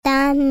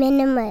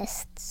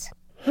minimalists.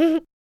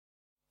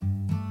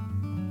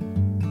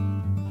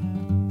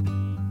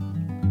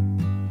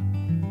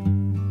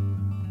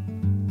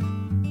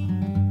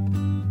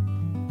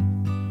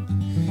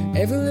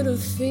 Every little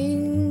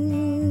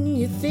thing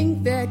you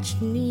think that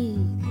you need,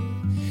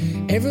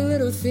 every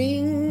little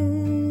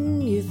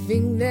thing you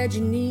think that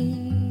you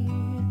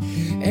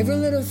need, every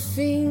little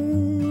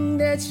thing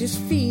that's just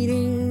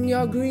feeding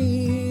your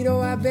greed.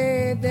 Oh, I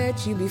bet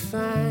that you'd be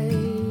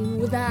fine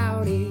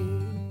without it.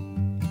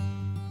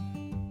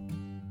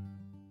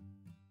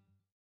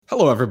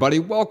 Hello, everybody.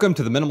 Welcome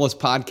to the Minimalist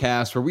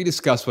Podcast, where we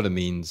discuss what it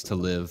means to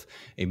live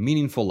a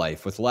meaningful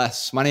life with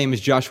less. My name is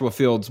Joshua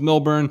Fields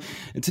Milburn,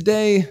 and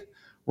today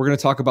we're going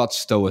to talk about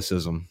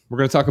Stoicism. We're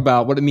going to talk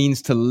about what it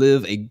means to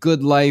live a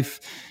good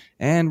life,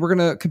 and we're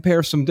going to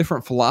compare some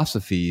different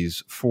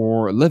philosophies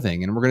for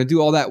living. And we're going to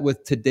do all that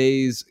with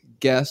today's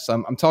guests.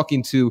 I'm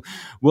talking to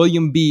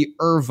William B.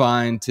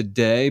 Irvine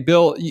today.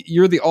 Bill,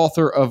 you're the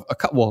author of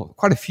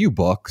quite a few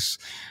books.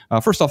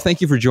 First off,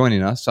 thank you for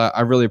joining us.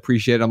 I really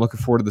appreciate it. I'm looking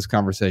forward to this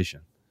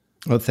conversation.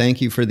 Well,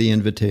 thank you for the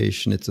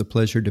invitation. It's a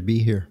pleasure to be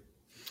here.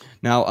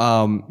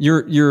 Now,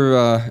 you're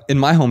in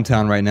my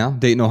hometown right now,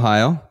 Dayton,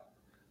 Ohio.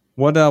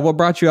 What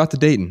brought you out to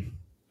Dayton?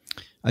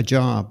 A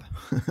job.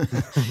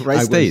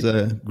 Right state. I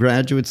was a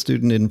graduate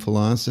student in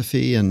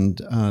philosophy, and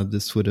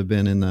this would have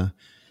been in the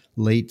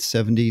late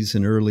 70s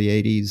and early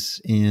 80s,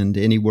 and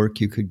any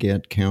work you could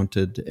get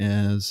counted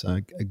as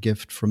a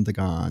gift from the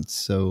gods.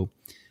 So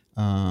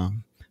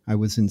I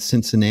was in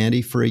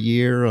Cincinnati for a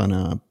year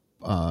on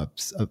a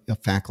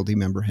faculty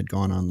member had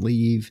gone on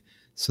leave,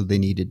 so they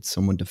needed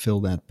someone to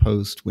fill that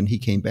post. When he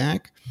came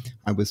back,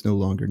 I was no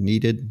longer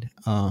needed,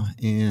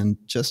 and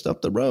just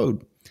up the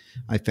road,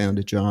 I found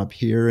a job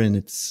here, and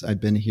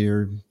I've been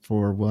here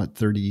for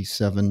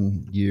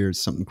 37 years,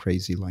 something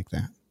crazy like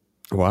that.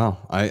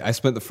 Wow. I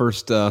spent the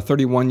first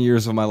 31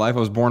 years of my life. I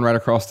was born right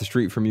across the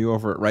street from you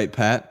over at Wright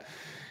Pat.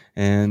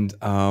 And,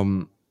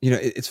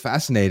 it's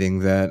fascinating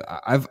that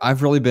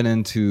I've really been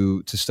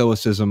into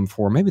Stoicism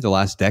for maybe the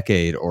last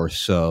decade or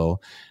so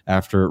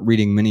after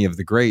reading many of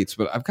the greats.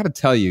 But I've got to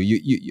tell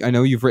you, I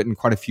know you've written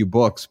quite a few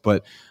books,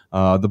 but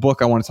the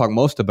book I want to talk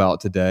most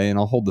about today, and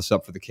I'll hold this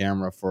up for the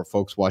camera for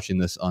folks watching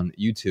this on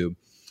YouTube,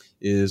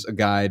 is A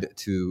Guide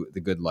to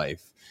the Good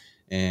Life.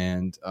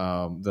 And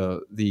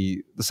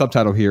the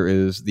subtitle here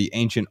is The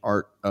Ancient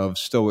Art of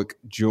Stoic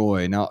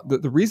Joy. Now,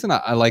 the reason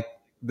I like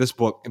this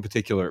book in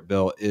particular,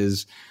 Bill,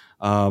 is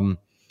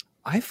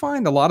I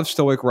find a lot of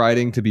Stoic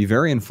writing to be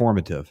very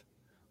informative,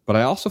 but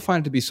I also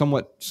find it to be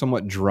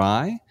somewhat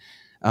dry.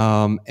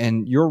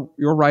 And your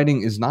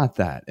writing is not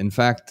that. In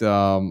fact,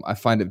 I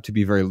find it to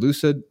be very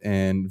lucid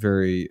and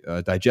very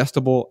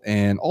digestible.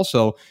 And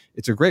also,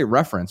 it's a great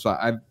reference.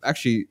 I've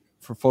actually,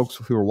 for folks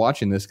who are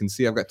watching this, can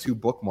see I've got two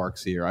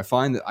bookmarks here. I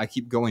find that I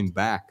keep going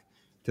back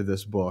to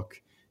this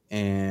book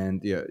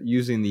and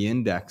using the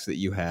index that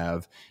you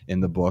have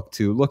in the book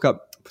to look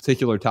up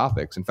particular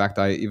topics. In fact,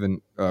 I even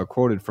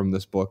quoted from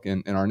this book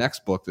in our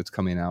next book that's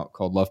coming out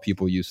called Love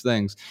People, Use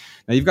Things.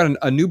 Now, you've got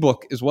a new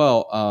book as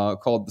well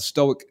called The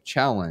Stoic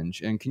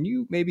Challenge. And can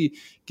you maybe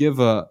give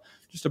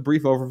just a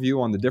brief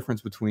overview on the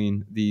difference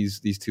between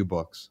these two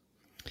books?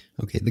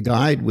 Okay, the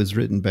guide was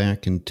written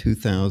back in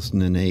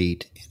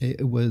 2008.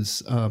 It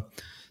was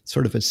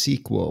sort of a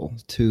sequel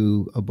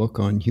to a book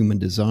on human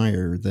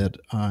desire that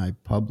I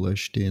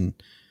published in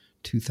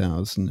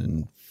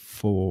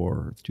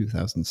 2004,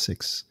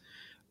 2006.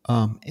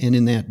 And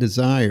in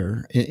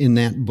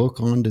that book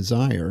on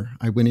desire,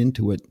 I went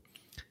into it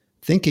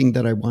thinking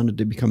that I wanted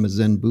to become a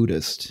Zen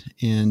Buddhist.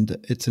 And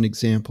it's an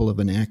example of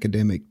an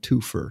academic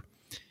twofer.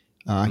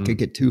 I could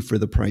get two for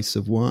the price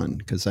of one,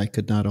 because I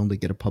could not only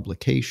get a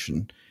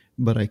publication,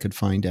 but I could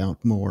find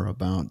out more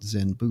about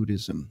Zen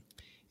Buddhism.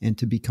 And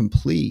to be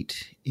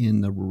complete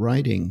in the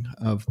writing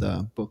of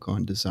the book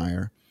on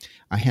desire,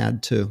 I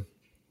had to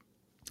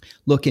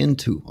look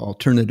into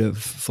alternative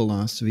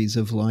philosophies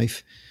of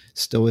life.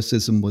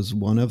 Stoicism was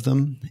one of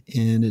them,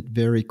 and it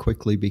very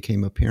quickly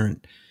became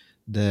apparent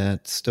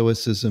that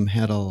Stoicism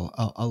had a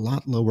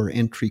lot lower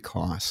entry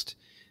cost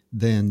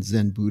than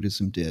Zen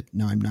Buddhism did.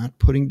 Now, I'm not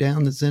putting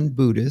down the Zen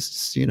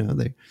Buddhists.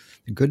 They're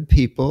good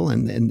people,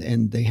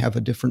 and they have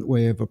a different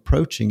way of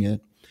approaching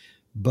it.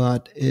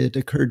 But it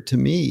occurred to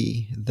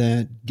me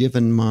that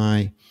given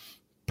my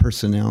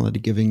personality,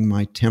 given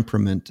my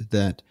temperament,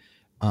 that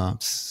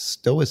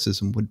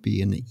Stoicism would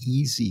be an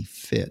easy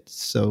fit.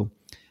 So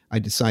I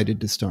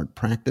decided to start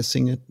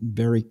practicing it,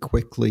 very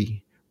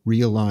quickly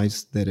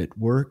realized that it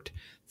worked,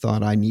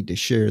 thought I need to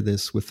share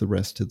this with the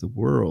rest of the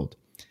world.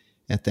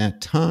 At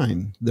that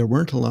time, there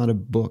weren't a lot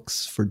of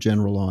books for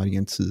general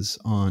audiences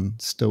on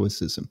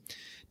Stoicism.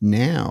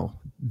 Now,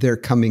 they're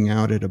coming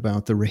out at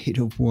about the rate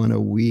of one a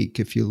week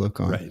if you look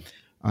on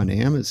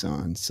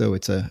Amazon. So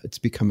it's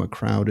become a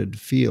crowded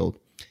field.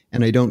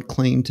 And I don't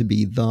claim to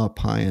be the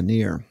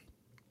pioneer.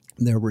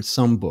 There were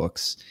some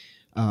books.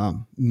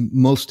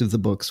 Most of the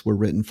books were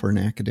written for an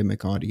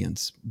academic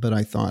audience. But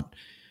I thought,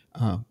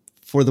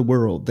 for the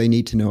world, they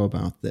need to know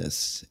about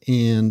this.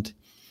 And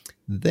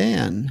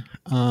Then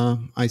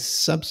I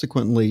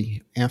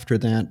subsequently, after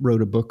that,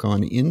 wrote a book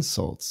on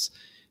insults,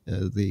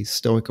 the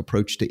Stoic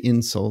approach to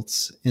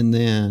insults. And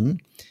then,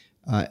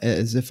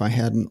 as if I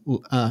hadn't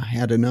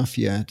had enough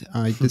yet,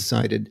 I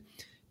decided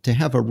to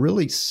have a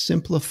really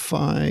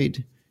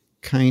simplified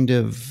kind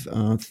of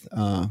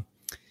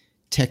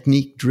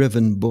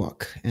technique-driven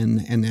book,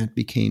 and that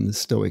became the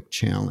Stoic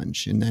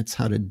Challenge, and that's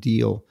how to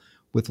deal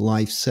with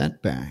life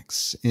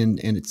setbacks. And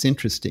it's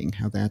interesting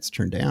how that's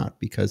turned out,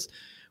 because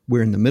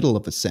we're in the middle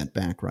of a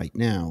setback right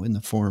now in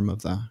the form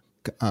of the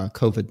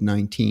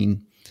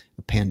COVID-19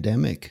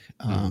 pandemic.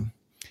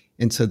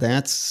 And so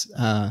that's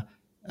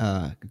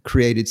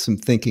created some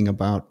thinking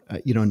about,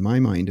 in my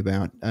mind,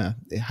 about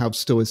how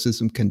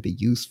Stoicism can be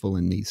useful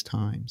in these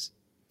times.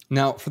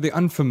 Now, for the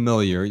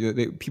unfamiliar,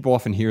 people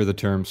often hear the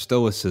term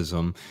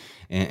Stoicism,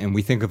 and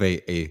we think of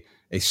a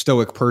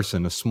stoic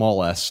person, a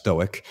small s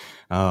stoic.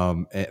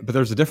 But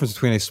there's a difference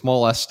between a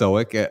small s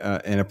stoic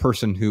and a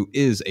person who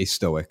is a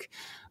stoic.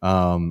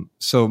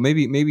 So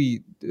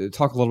maybe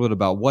talk a little bit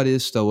about what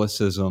is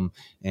Stoicism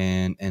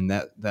and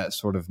that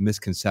sort of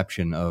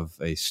misconception of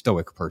a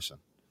stoic person.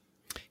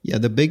 Yeah,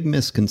 the big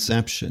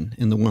misconception,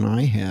 and the one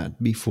I had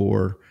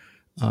before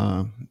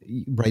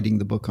writing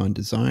the book on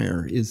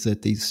desire, is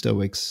that these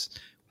Stoics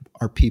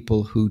are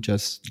people who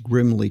just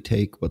grimly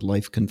take what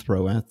life can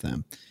throw at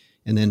them.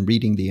 And then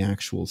reading the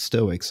actual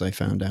Stoics, I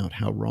found out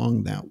how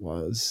wrong that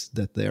was,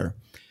 that they're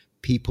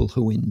people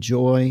who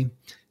enjoy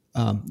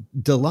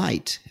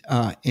delight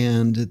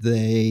and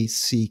they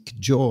seek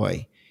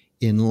joy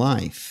in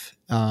life.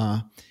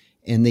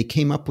 And they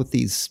came up with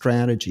these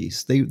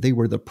strategies. They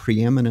were the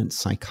preeminent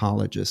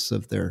psychologists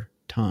of their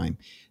time.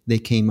 They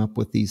came up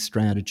with these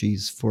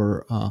strategies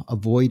for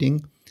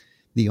avoiding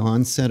the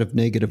onset of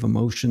negative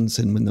emotions,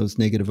 and when those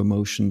negative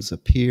emotions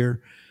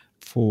appear,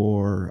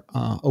 for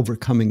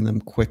overcoming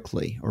them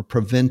quickly or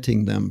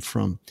preventing them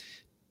from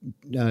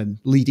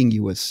leading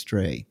you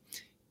astray.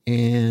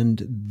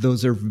 And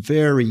those are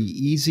very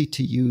easy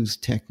to use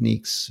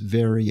techniques,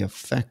 very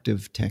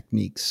effective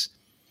techniques.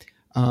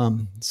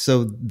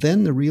 So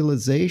then the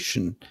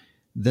realization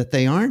that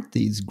they aren't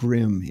these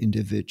grim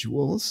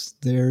individuals,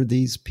 they're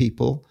these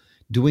people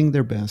doing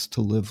their best to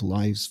live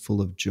lives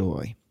full of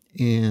joy.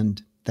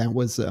 And that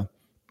was a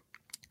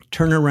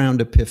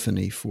turnaround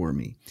epiphany for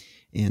me.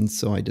 And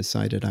so I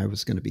decided I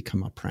was going to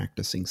become a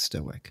practicing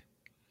Stoic.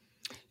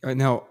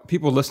 Now,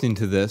 people listening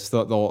to this,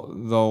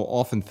 they'll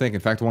often think,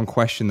 in fact, one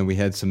question that we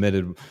had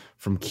submitted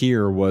from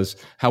Keir was,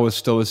 how is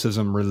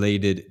Stoicism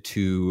related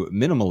to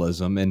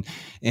minimalism?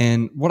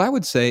 And what I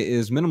would say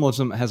is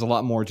minimalism has a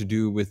lot more to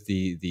do with at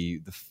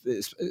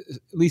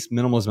least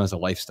minimalism as a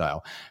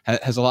lifestyle,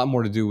 has a lot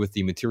more to do with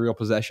the material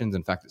possessions.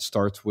 In fact, it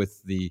starts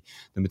with the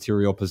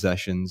material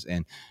possessions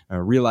and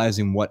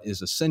realizing what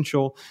is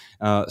essential.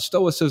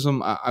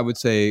 Stoicism, I would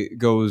say,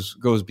 goes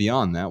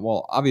beyond that,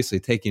 while obviously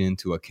taking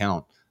into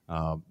account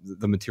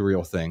the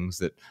material things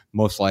that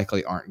most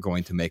likely aren't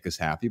going to make us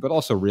happy, but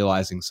also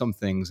realizing some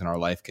things in our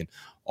life can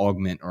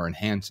augment or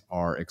enhance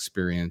our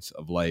experience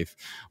of life.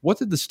 What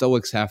did the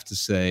Stoics have to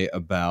say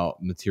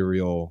about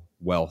material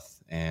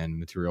wealth and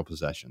material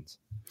possessions?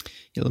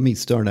 Yeah, let me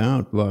start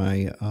out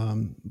by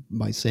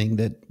saying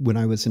that when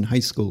I was in high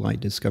school, I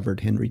discovered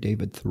Henry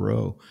David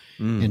Thoreau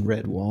and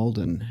read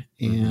Walden.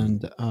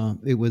 And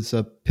it was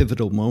a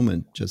pivotal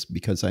moment, just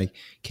because I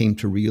came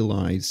to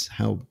realize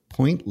how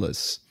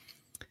pointless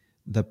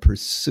the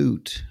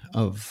pursuit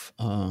of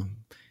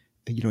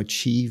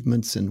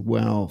achievements and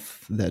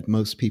wealth that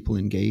most people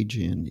engage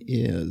in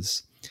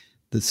is.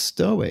 The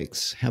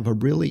Stoics have a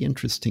really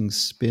interesting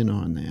spin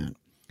on that.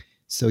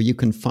 So you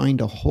can find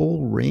a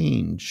whole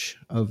range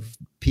of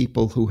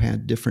people who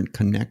had different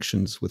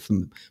connections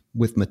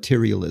with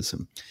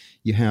materialism.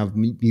 You have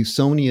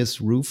Musonius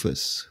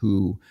Rufus,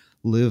 who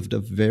lived a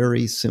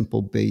very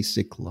simple,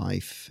 basic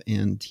life,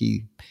 and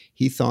he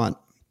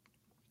thought,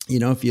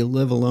 if you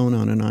live alone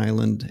on an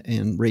island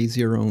and raise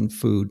your own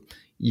food,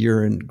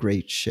 you're in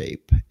great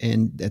shape.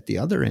 And at the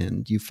other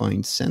end, you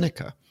find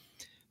Seneca,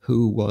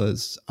 who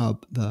was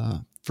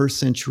the first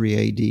century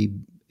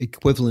AD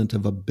equivalent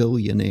of a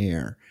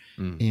billionaire.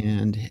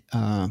 And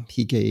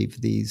he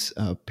gave these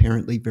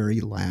apparently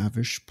very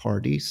lavish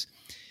parties.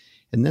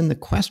 And then the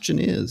question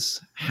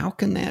is, how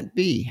can that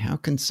be? How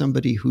can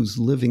somebody who's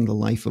living the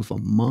life of a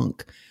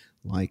monk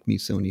like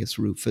Musonius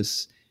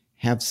Rufus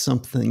have some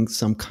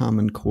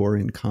common core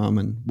in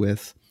common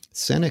with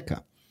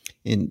Seneca?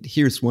 And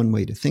here's one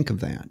way to think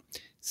of that.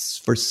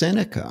 For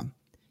Seneca,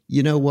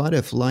 you know what?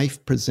 If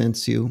life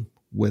presents you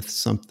with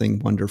something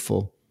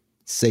wonderful,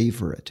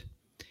 savor it.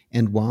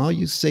 And while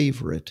you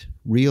savor it,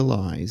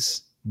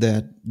 realize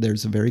that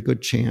there's a very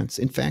good chance,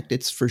 in fact,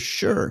 it's for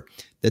sure,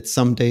 that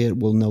someday it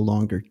will no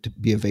longer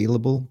be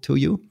available to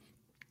you.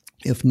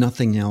 If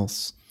nothing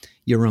else,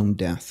 your own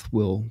death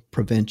will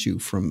prevent you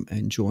from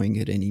enjoying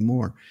it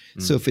anymore.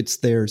 So if it's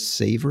there,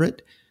 savor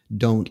it.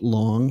 Don't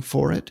long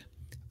for it.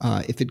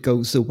 If it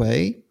goes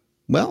away,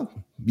 well,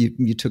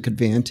 you took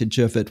advantage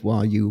of it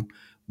while you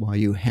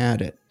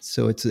had it.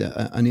 So it's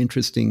an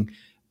interesting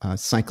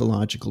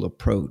psychological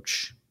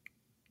approach.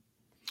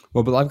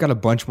 Well, but I've got a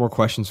bunch more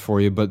questions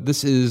for you, but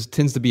this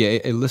tends to be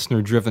a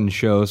listener-driven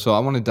show, so I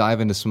want to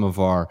dive into some of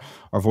our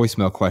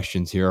voicemail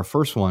questions here. Our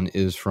first one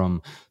is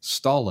from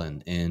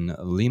Stalin in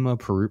Lima,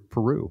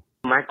 Peru.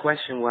 My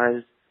question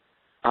was,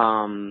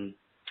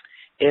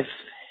 if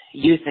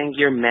you think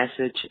your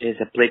message is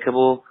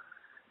applicable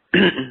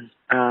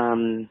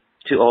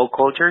to all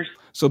cultures.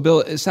 So,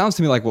 Bill, it sounds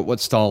to me like what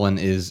Stalin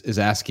is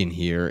asking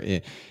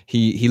here.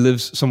 He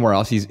lives somewhere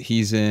else.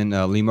 He's in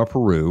Lima,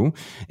 Peru,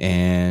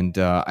 and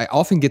I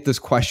often get this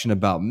question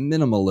about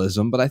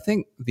minimalism, but I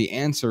think the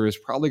answer is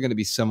probably going to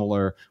be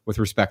similar with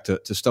respect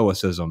to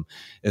Stoicism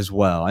as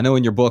well. I know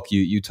in your book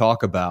you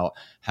talk about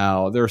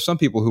how there are some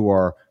people who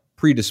are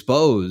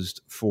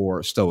predisposed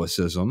for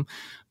Stoicism,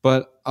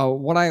 but I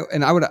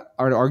would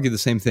argue the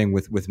same thing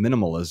with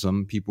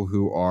minimalism. People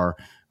who are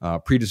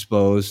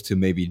predisposed to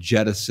maybe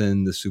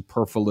jettison the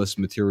superfluous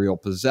material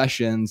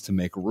possessions to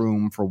make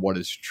room for what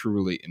is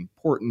truly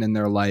important in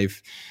their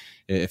life,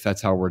 if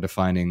that's how we're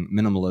defining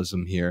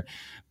minimalism here.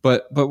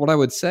 But what I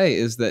would say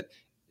is that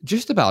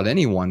just about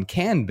anyone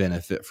can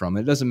benefit from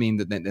it. It doesn't mean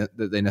that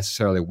they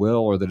necessarily will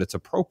or that it's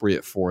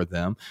appropriate for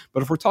them.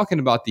 But if we're talking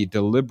about the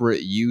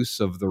deliberate use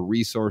of the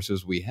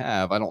resources we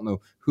have, I don't know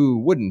who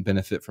wouldn't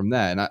benefit from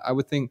that. And I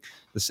would think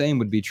the same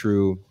would be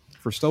true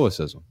for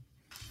Stoicism.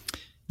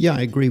 Yeah,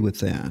 I agree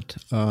with that.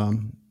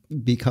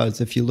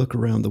 Because if you look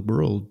around the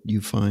world, you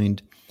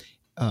find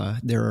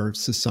there are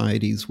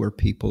societies where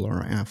people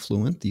are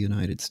affluent. The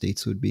United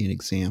States would be an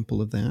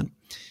example of that,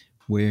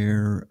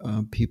 where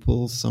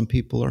some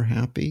people are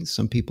happy,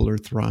 some people are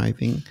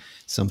thriving,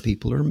 some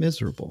people are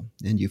miserable.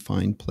 And you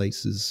find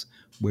places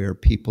where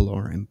people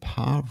are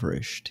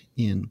impoverished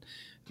in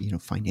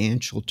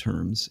financial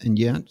terms, and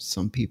yet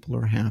some people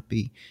are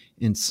happy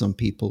and some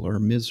people are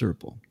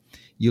miserable.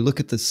 You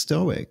look at the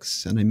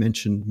Stoics, and I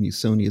mentioned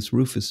Musonius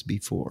Rufus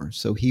before.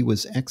 So he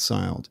was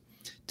exiled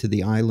to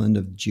the island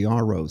of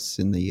Giaros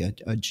in the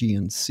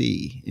Aegean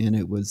Sea, and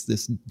it was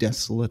this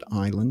desolate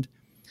island,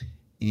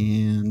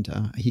 and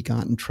he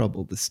got in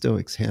trouble. The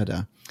Stoics had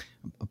a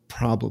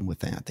problem with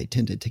that. They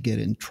tended to get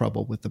in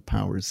trouble with the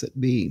powers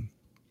that be.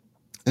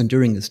 And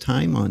during his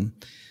time on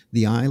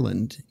the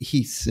island,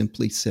 he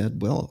simply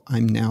said, well,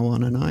 I'm now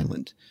on an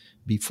island.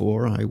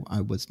 Before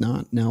I was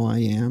not, now I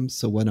am,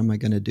 so what am I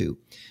going to do?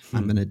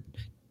 I'm going to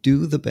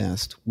do the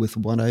best with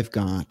what I've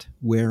got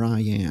where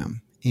I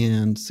am,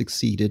 and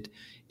succeeded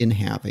in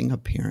having,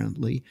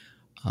 apparently,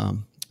 a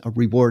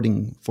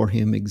rewarding for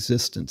him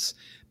existence.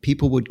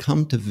 People would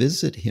come to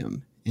visit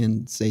him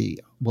and say,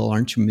 well,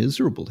 aren't you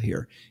miserable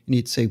here? And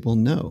he'd say, well,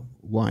 no,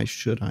 why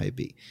should I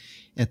be?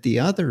 At the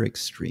other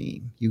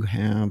extreme, you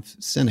have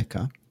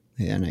Seneca,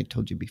 and I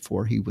told you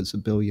before he was a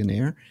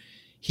billionaire.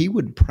 He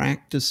would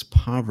practice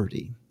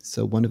poverty.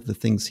 So one of the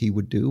things he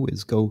would do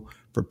is go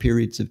for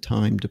periods of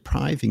time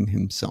depriving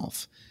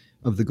himself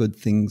of the good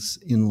things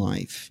in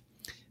life,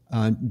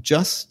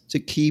 just to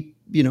keep,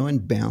 in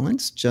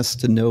balance, just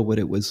to know what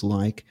it was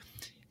like.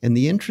 And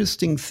the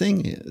interesting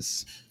thing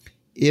is,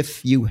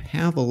 if you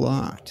have a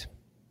lot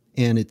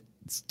and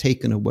it's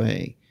taken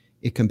away,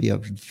 it can be a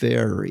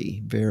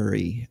very,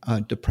 very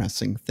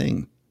depressing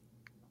thing.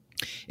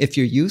 If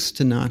you're used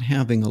to not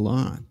having a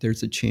lot,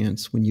 there's a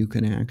chance when you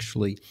can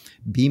actually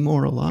be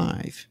more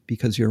alive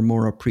because you're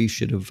more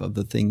appreciative of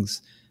the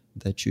things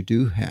that you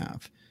do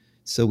have.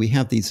 So we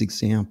have these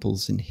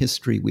examples in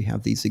history. We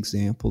have these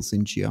examples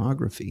in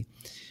geography.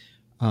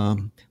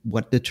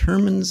 What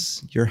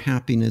determines your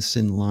happiness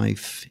in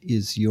life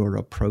is your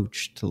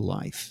approach to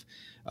life.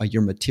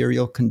 Your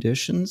material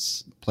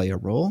conditions play a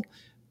role,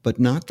 but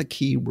not the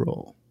key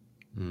role.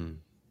 Mm.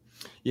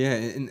 Yeah,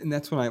 and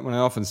that's when I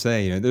often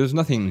say, there's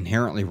nothing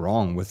inherently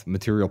wrong with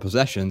material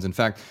possessions. In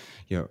fact,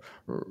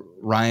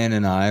 Ryan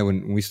and I,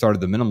 when we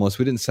started the Minimalists,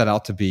 we didn't set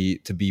out to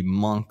be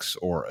monks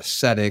or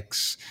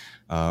ascetics.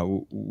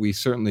 We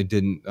certainly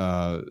didn't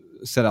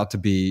set out to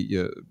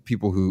be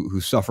people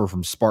who suffer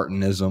from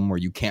Spartanism, where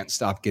you can't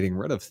stop getting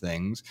rid of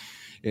things.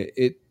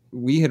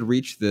 We had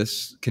reached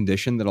this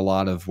condition that a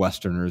lot of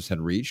Westerners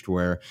had reached,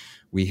 where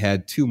we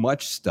had too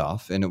much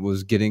stuff, and it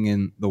was getting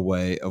in the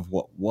way of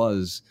what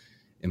was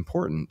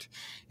important.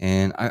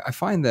 And I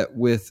find that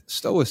with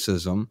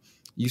Stoicism,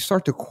 you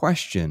start to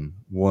question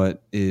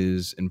what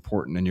is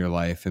important in your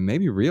life and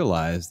maybe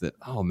realize that,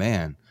 oh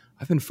man,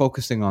 I've been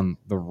focusing on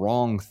the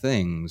wrong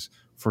things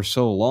for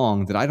so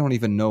long that I don't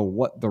even know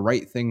what the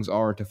right things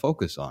are to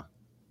focus on.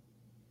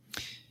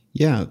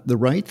 Yeah, the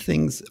right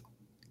things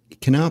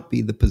cannot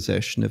be the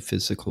possession of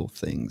physical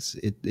things.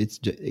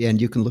 And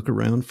you can look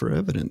around for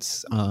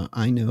evidence.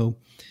 I know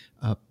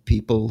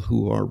people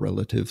who are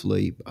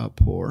relatively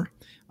poor.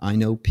 I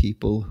know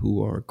people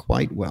who are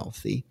quite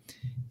wealthy,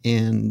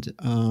 and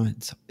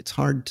it's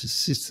hard to,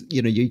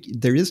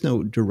 there is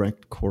no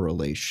direct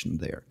correlation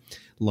there.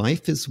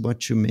 Life is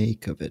what you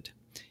make of it,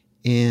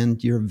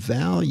 and your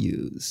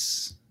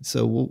values.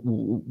 So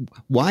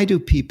why do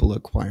people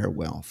acquire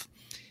wealth?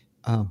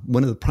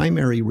 One of the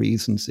primary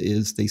reasons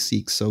is they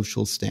seek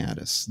social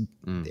status.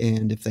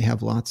 And if they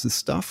have lots of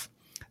stuff,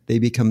 they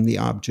become the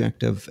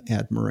object of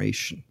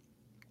admiration.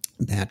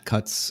 That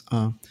cuts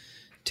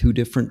two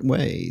different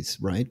ways,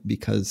 right?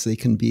 Because they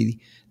can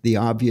be the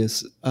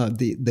obvious,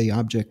 the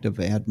object of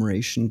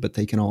admiration, but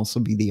they can also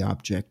be the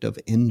object of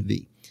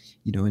envy,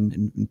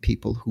 and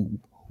people who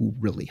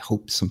really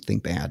hope something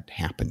bad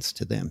happens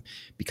to them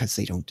because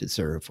they don't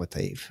deserve what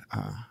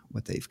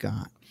they've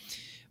got.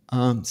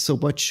 So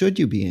what should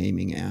you be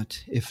aiming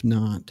at if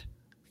not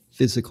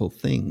physical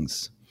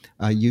things?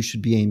 You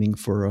should be aiming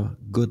for a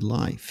good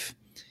life.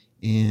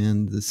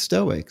 And the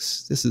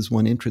Stoics, this is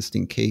one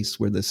interesting case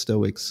where the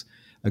Stoics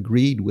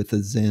agreed with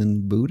the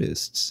Zen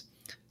Buddhists.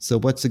 So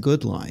what's a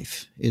good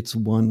life? It's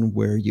one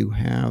where you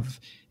have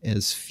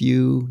as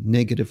few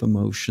negative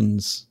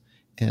emotions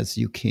as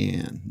you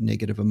can.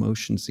 Negative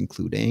emotions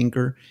include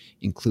anger,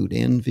 include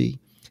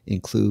envy,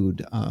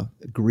 include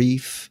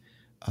grief.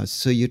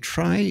 So you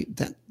try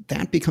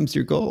that becomes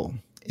your goal.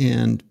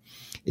 And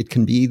it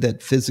can be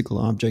that physical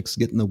objects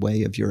get in the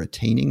way of your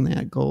attaining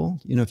that goal.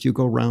 If you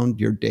go around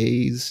your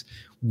days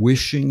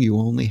wishing you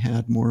only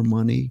had more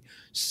money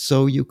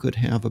so you could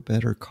have a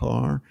better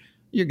car,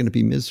 you're going to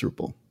be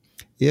miserable.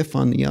 If,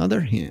 on the other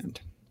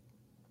hand,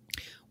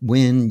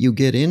 when you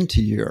get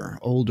into your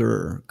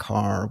older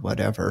car,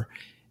 whatever,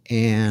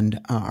 and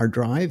are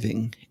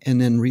driving and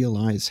then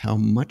realize how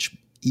much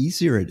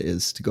easier it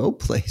is to go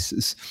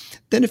places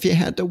than if you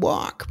had to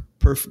walk,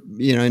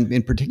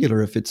 in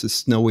particular, if it's a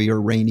snowy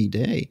or rainy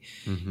day,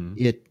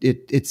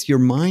 it's your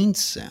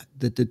mindset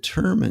that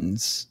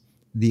determines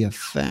the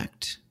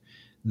effect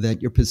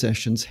that your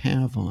possessions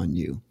have on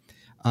you.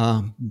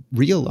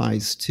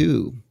 Realize,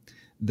 too,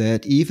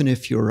 that even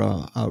if you're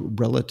a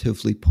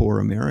relatively poor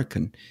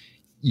American,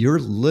 you're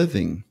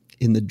living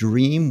in the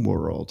dream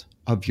world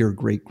of your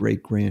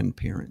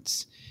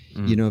great-great-grandparents.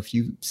 If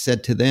you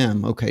said to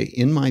them, okay,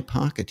 in my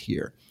pocket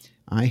here,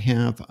 I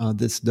have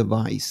this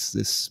device,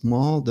 this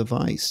small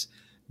device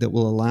that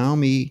will allow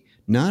me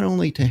not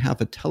only to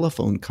have a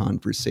telephone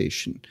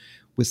conversation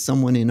with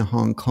someone in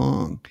Hong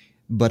Kong,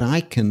 but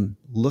I can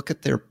look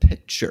at their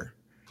picture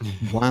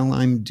while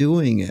I'm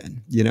doing it.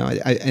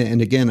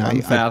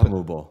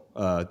 Unfathomable.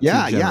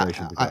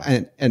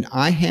 And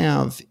I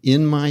have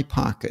in my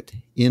pocket,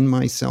 in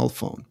my cell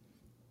phone,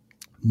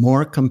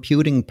 more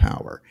computing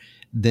power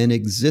than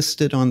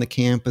existed on the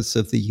campus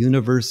of the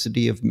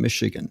University of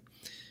Michigan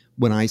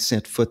when I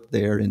set foot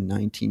there in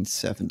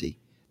 1970.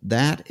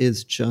 That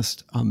is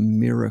just a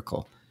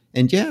miracle.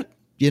 And yet,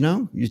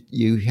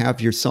 you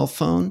have your cell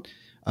phone.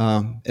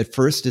 At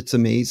first, it's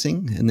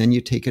amazing, and then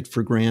you take it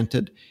for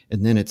granted,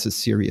 and then it's a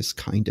serious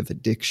kind of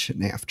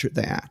addiction after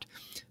that.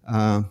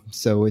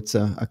 So it's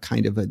a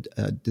kind of a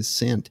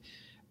descent.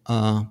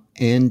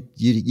 And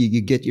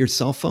you get your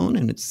cell phone,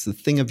 and it's the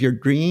thing of your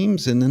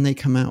dreams, and then they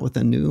come out with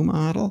a new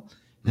model,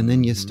 and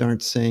then you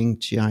start saying,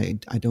 gee,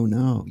 I don't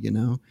know,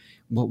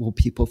 what will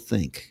people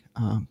think?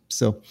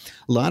 So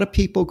a lot of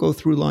people go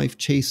through life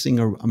chasing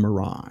a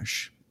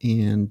mirage,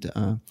 and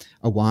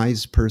a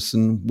wise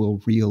person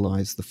will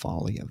realize the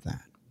folly of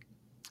that.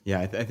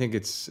 Yeah, I think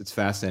it's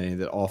fascinating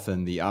that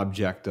often the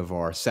object of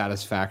our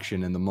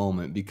satisfaction in the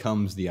moment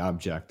becomes the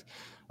object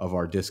of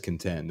our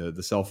discontent.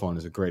 The cell phone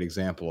is a great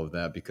example of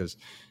that, because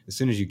as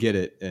soon as you get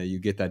it, you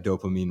get that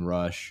dopamine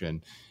rush,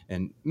 and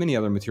many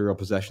other material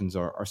possessions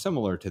are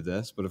similar to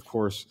this, but of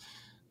course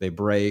they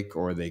break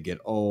or they get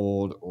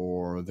old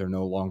or they're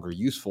no longer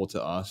useful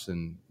to us,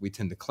 and we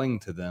tend to cling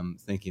to them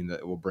thinking that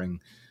it will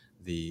bring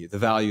the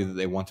value that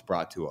they once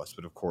brought to us,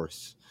 but of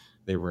course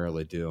they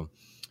rarely do.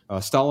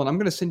 Stalin, I'm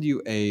going to send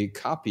you a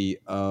copy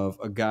of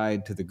A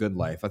Guide to the Good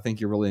Life. I think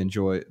you'll really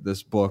enjoy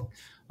this book.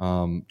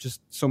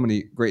 Just so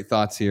many great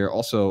thoughts here.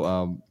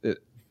 Also,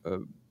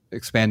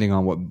 expanding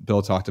on what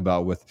Bill talked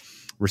about with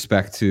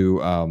respect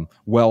to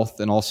wealth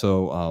and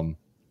also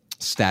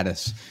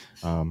status,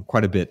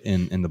 quite a bit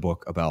in the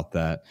book about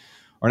that.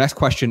 Our next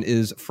question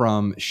is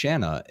from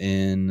Shanna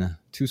in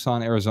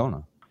Tucson,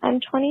 Arizona. I'm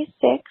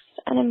 26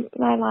 and I'm in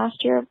my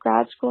last year of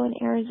grad school in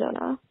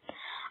Arizona.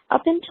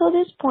 Up until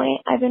this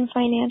point, I've been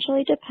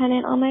financially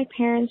dependent on my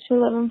parents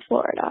who live in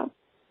Florida.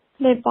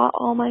 They bought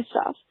all my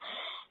stuff,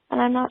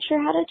 and I'm not sure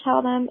how to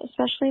tell them,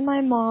 especially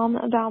my mom,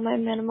 about my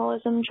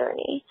minimalism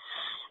journey.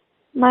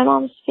 My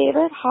mom's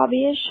favorite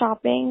hobby is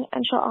shopping,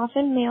 and she'll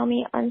often mail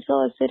me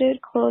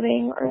unsolicited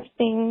clothing or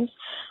things,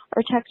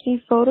 or text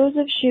me photos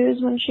of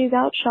shoes when she's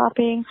out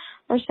shopping,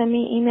 or send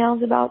me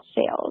emails about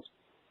sales.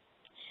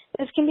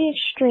 This can be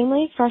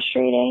extremely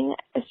frustrating,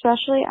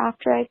 especially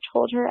after I've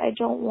told her I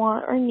don't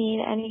want or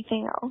need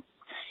anything else.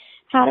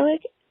 How do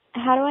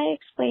I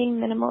explain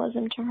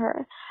minimalism to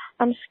her?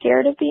 I'm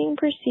scared of being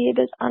perceived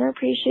as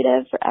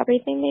unappreciative for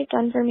everything they've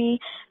done for me,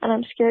 and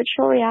I'm scared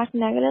she'll react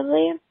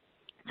negatively,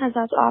 as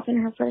that's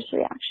often her first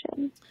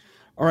reaction.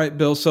 All right,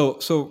 Bill. So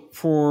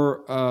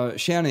for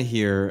Shanna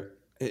here,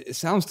 it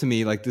sounds to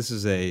me like this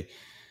is a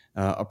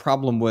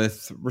problem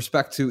with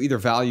respect to either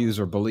values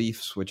or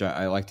beliefs, which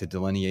I like to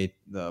delineate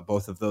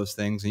both of those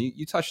things. And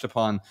you touched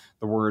upon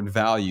the word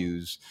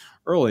values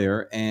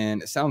earlier,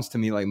 and it sounds to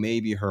me like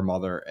maybe her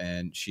mother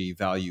and she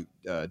value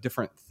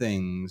different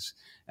things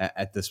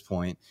at this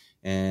point.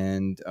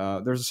 And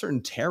there's a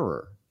certain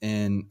terror,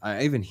 and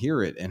I even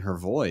hear it in her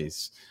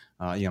voice,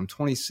 I'm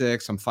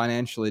 26. I'm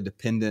financially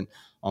dependent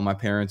on my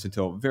parents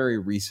until very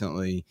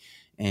recently.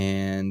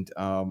 And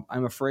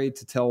I'm afraid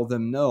to tell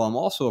them no. I'm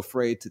also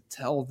afraid to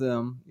tell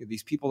them,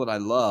 these people that I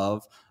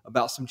love,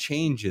 about some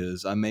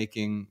changes I'm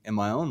making in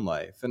my own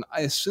life. And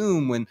I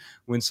assume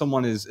when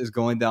someone is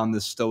going down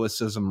this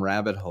Stoicism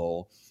rabbit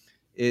hole,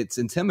 it's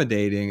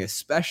intimidating,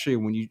 especially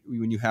when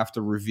you have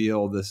to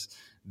reveal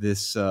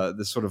this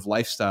sort of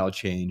lifestyle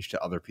change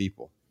to other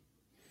people.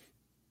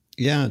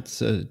 Yeah,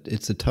 it's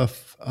a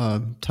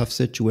tough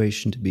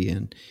situation to be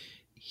in.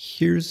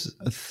 Here's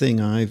a thing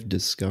I've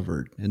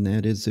discovered, and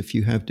that is if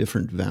you have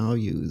different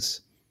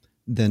values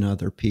than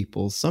other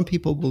people, some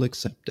people will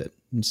accept it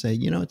and say,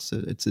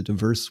 it's a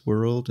diverse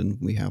world and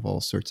we have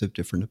all sorts of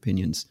different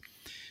opinions.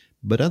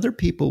 But other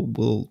people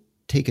will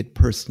take it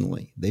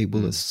personally. They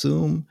will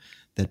assume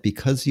that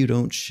because you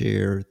don't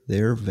share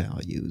their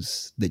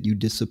values, that you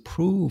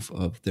disapprove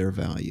of their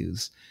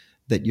values,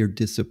 that you're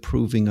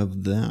disapproving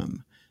of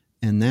them.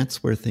 And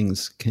that's where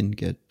things can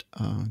get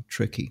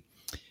tricky.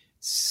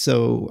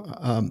 So,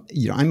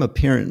 I'm a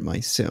parent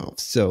myself,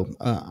 so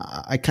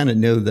I kind of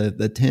know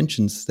the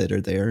tensions that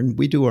are there, and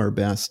we do our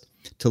best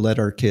to let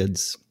our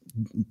kids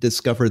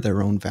discover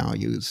their own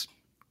values.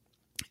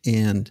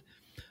 And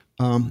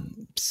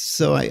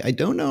so I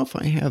don't know if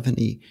I have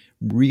any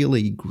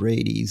really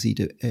great, easy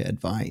to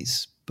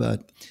advice,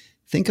 but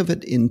think of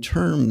it in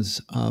terms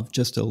of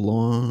just a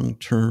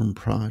long-term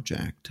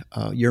project.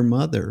 Your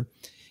mother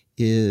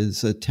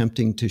is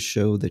attempting to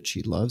show that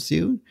she loves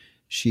you.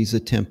 She's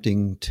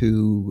attempting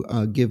to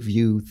give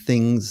you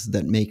things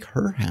that make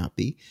her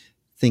happy,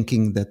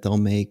 thinking that they'll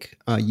make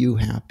you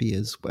happy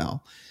as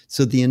well.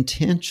 So the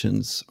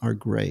intentions are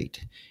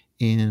great.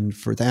 And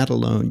for that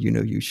alone,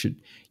 you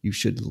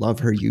should love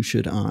her, you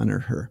should honor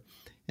her.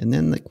 And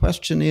then the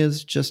question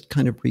is just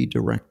kind of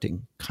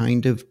redirecting,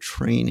 kind of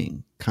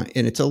training.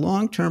 And it's a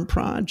long-term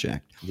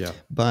project. Yeah.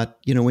 But,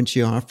 when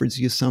she offers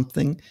you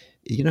something,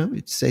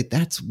 say,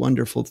 that's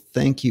wonderful.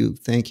 Thank you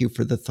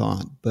for the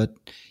thought. But,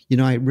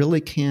 I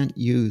really can't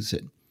use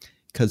it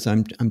because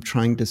I'm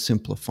trying to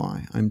simplify.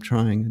 I'm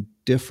trying a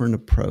different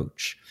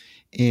approach.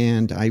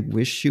 And I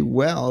wish you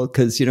well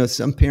because,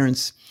 some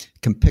parents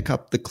can pick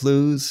up the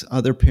clues.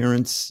 Other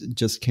parents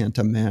just can't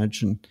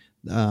imagine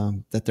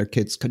that their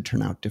kids could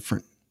turn out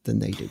different than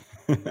they do.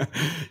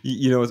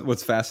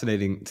 What's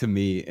fascinating to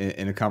me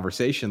in a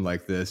conversation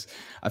like this,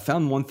 I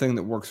found one thing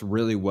that works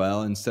really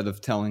well. Instead of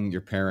telling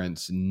your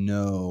parents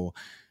no,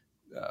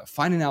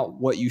 finding out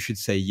what you should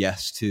say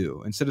yes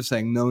to. Instead of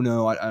saying,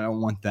 no, I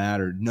don't want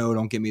that, or no,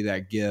 don't give me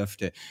that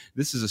gift.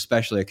 This is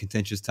especially a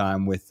contentious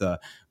time with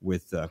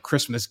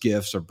Christmas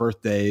gifts or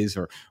birthdays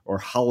or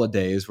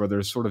holidays where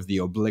there's sort of the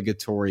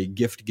obligatory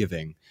gift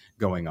giving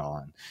going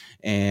on.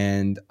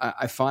 And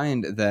I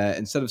find that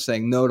instead of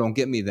saying, no, don't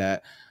get me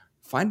that,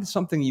 find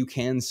something you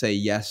can say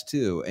yes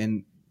to.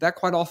 And that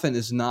quite often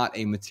is not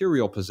a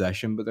material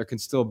possession, but there can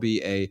still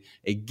be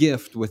a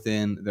gift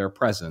within their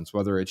presence,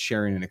 whether it's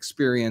sharing an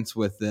experience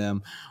with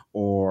them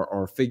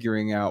or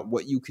figuring out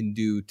what you can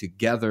do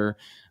together.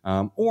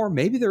 Or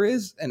maybe there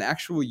is an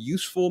actual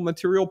useful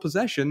material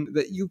possession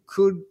that you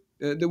could,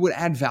 that would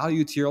add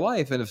value to your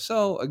life. And if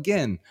so,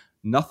 again,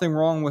 nothing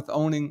wrong with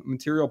owning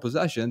material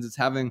possessions. It's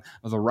having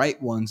the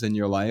right ones in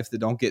your life that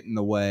don't get in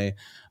the way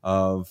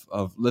of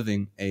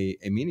living a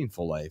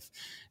meaningful life.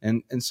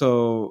 And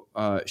so,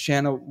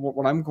 Shanna,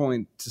 what I'm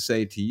going to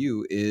say to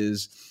you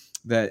is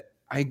that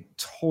I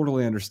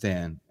totally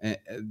understand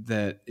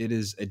that it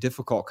is a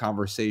difficult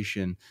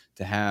conversation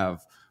to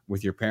have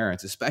with your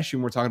parents, especially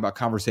when we're talking about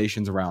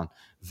conversations around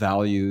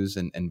values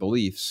and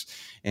beliefs.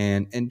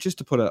 And just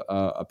to put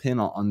a pin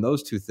on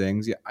those two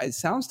things, it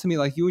sounds to me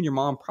like you and your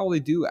mom probably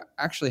do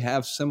actually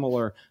have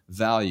similar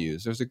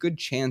values. There's a good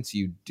chance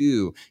you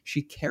do.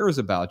 She cares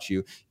about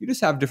you. You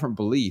just have different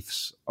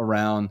beliefs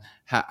around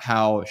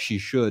how she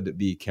should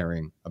be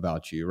caring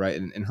about you, right?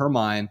 In her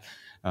mind,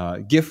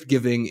 gift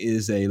giving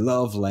is a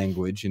love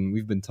language, and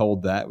we've been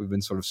told that. We've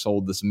been sort of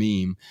sold this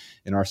meme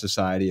in our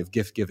society of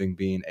gift giving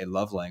being a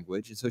love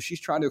language. And so she's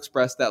trying to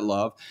express that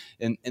love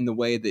in the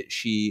way that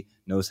she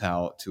knows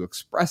how to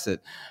express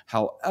it.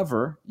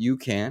 However, you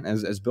can,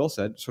 as Bill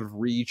said, sort of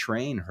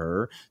retrain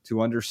her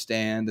to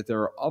understand that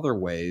there are other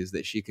ways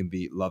that she can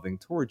be loving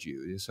towards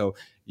you. So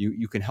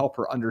you can help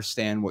her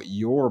understand what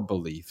your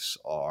beliefs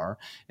are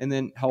and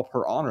then help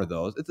her honor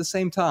those. At the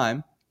same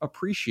time,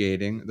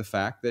 appreciating the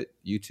fact that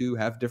you two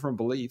have different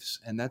beliefs,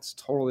 and that's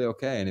totally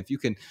okay. And if you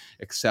can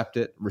accept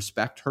it,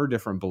 respect her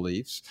different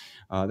beliefs,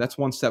 that's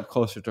one step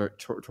closer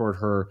toward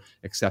her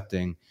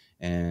accepting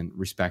and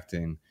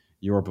respecting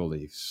your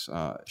beliefs.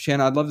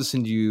 Shanna, I'd love to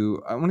send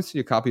you, I want to send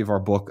you a copy of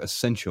our book,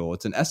 Essential.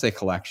 It's an essay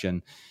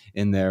collection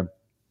in there.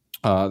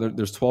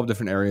 There's 12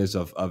 different areas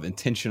of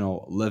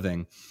intentional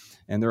living.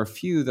 And there are a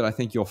few that I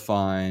think you'll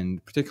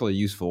find particularly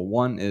useful.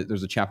 One is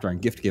there's a chapter on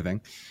gift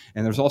giving,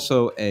 and there's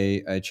also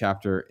a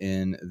chapter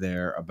in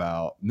there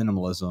about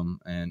minimalism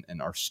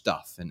and our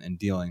stuff and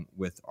dealing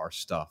with our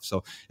stuff.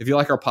 So if you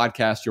like our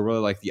podcast, you'll really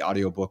like the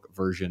audiobook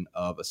version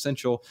of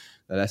Essential,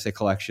 that essay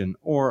collection,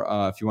 or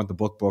if you want the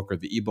book or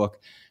the ebook,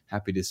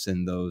 happy to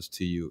send those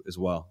to you as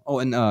well. Oh,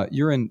 and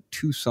you're in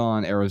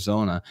Tucson,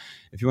 Arizona.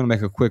 If you want to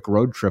make a quick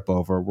road trip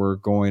over, we're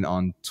going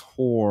on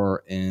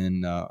tour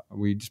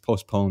we just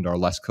postponed our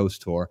West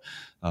Coast tour.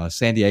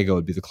 San Diego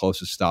would be the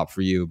closest stop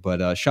for you.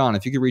 But Sean,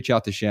 if you could reach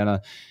out to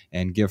Shanna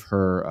and give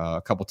her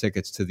a couple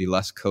tickets to the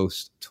West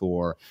Coast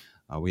tour,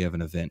 we have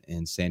an event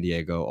in San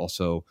Diego,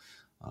 also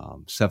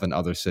 7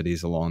 other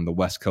cities along the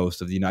west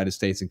coast of the United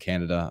States and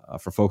Canada.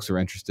 For folks who are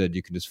interested,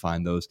 you can just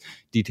find those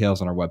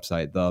details on our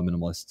website,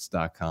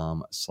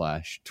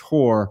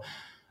 theminimalists.com/tour.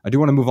 I do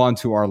want to move on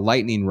to our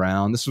lightning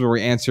round. This is where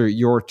we answer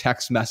your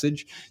text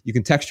message. You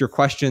can text your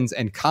questions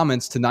and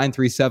comments to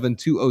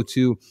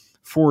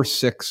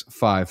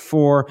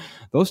 937-202-4654.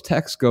 Those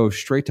texts go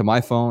straight to my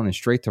phone and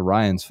straight to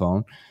Ryan's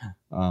phone.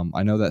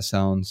 I know that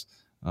sounds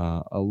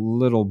a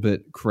little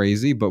bit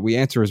crazy, but we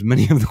answer as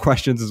many of the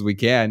questions as we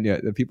can.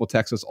 People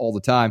text us all the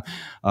time,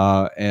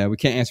 and we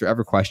can't answer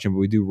every question, but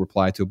we do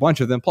reply to a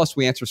bunch of them. Plus,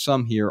 we answer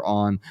some here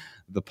on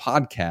the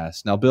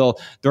podcast. Now, Bill,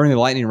 during the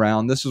lightning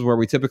round, this is where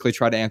we typically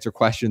try to answer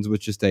questions with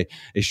just a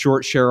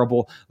short,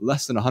 shareable,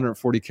 less than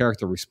 140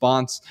 character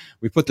response.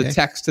 We put the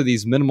text to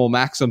these minimal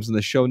maxims in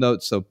the show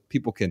notes so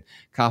people can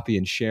copy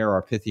and share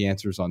our pithy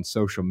answers on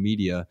social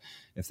media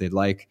if they'd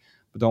like.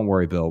 But don't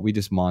worry, Bill. We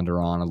just maunder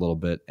on a little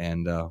bit,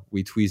 and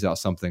we tweeze out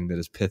something that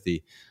is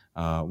pithy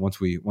once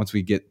we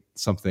get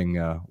something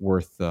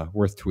worth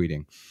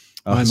tweeting.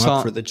 I'm Hassan,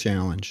 up for the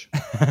challenge.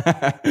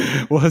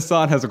 Well,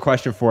 Hassan has a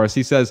question for us.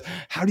 He says,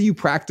 how do you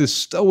practice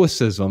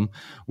Stoicism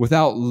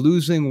without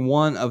losing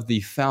one of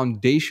the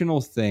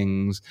foundational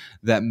things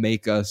that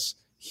make us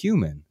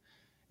human?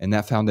 And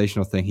that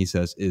foundational thing, he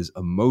says, is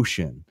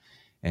emotion.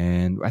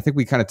 And I think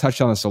we kind of touched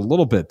on this a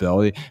little bit,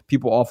 Bill.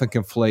 People often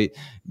conflate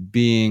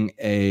being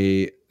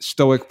a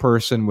stoic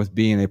person with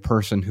being a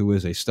person who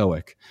is a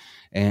stoic.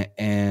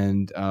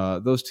 And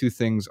those two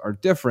things are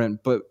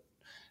different. But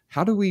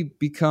how do we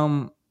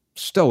become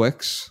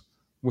stoics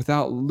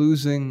without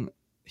losing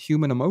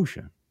human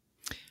emotion?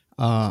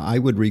 I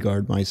would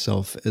regard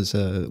myself as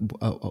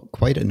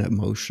quite an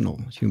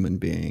emotional human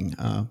being,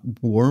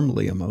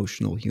 warmly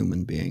emotional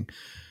human being.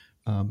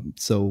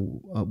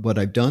 What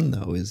I've done,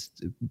 though, is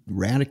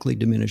radically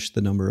diminish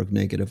the number of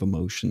negative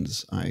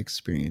emotions I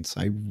experience.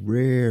 I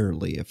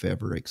rarely, if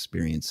ever,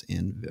 experience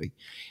envy.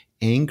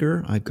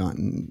 Anger,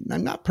 I'm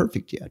not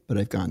perfect yet, but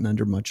I've gotten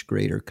under much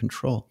greater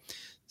control.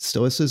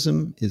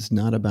 Stoicism is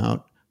not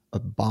about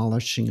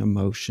abolishing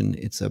emotion.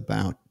 It's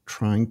about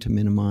trying to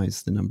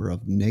minimize the number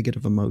of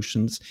negative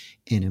emotions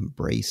and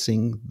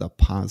embracing the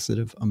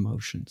positive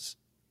emotions.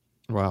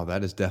 Wow,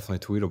 that is definitely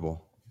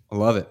tweetable. I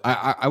love it.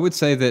 I would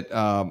say that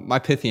my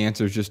pithy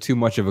answer is just too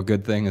much of a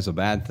good thing is a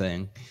bad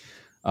thing.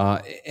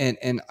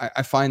 And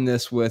I find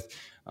this with,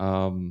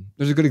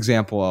 there's a good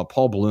example.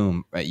 Paul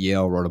Bloom at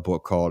Yale wrote a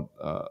book called,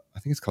 I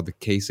think it's called The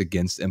Case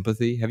Against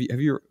Empathy. Have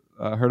you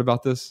heard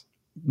about this?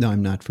 No,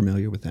 I'm not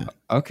familiar with that.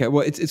 Okay,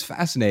 well, it's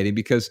fascinating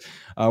because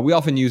we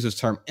often use this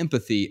term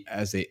empathy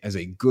as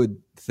a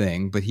good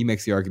thing, but he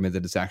makes the argument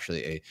that it's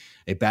actually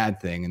a bad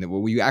thing, and that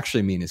what we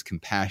actually mean is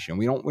compassion.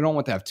 We don't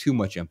want to have too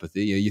much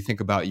empathy. You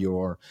think about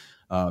your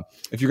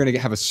if you're going to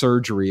have a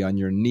surgery on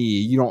your knee,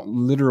 you don't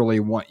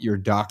literally want your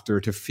doctor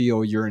to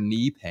feel your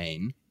knee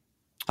pain.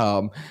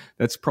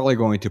 That's probably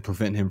going to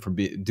prevent him from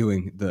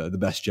doing the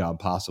best job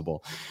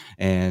possible,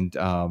 and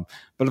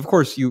but of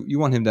course you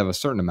want him to have a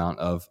certain amount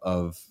of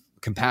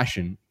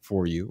compassion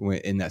for you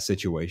in that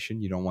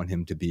situation. You don't want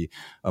him to be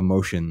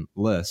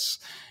emotionless.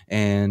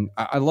 And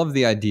I love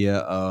the idea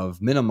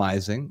of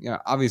minimizing,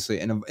 obviously,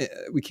 and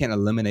we can't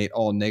eliminate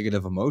all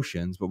negative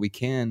emotions, but we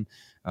can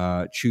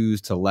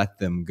choose to let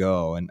them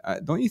go. And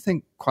don't you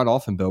think quite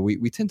often, Bill,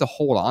 we tend to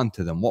hold on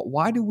to them?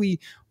 Why do we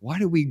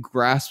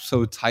grasp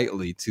so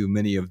tightly to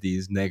many of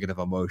these negative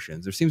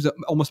emotions? There seems to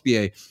almost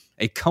be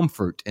a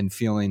comfort in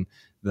feeling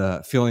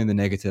the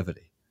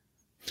negativity.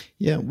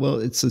 Yeah, well,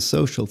 it's a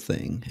social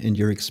thing, and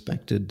you're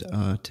expected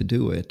to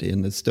do it.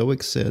 And the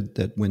Stoics said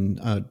that when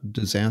a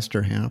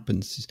disaster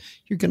happens,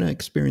 you're going to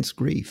experience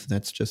grief.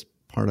 That's just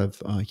part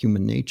of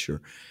human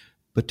nature.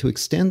 But to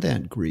extend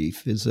that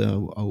grief is a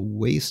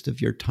waste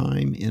of your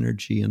time,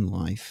 energy, and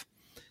life.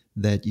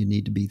 That you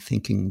need to be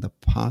thinking the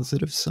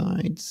positive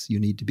sides.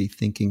 You need to be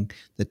thinking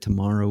that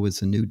tomorrow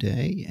is a new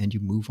day, and you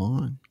move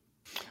on.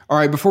 All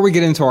right, before we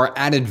get into our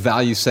added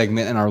value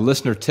segment and our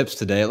listener tips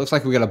today, it looks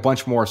like we got a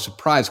bunch more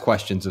surprise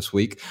questions this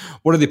week.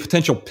 What are the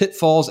potential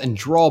pitfalls and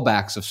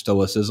drawbacks of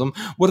Stoicism?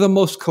 What are the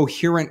most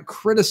coherent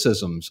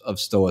criticisms of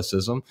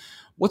Stoicism?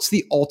 What's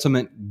the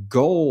ultimate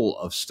goal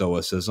of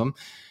Stoicism?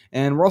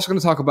 And we're also going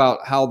to talk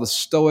about how the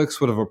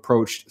Stoics would have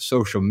approached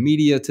social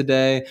media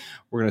today.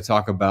 We're going to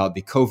talk about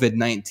the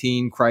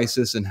COVID-19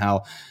 crisis and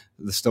how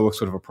the Stoics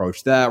would have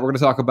approached that. We're going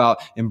to talk about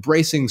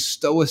embracing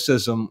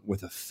Stoicism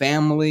with a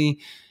family.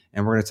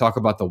 And we're going to talk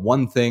about the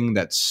one thing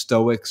that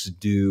Stoics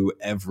do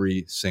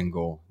every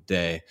single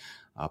day.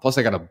 Plus,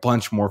 I got a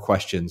bunch more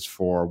questions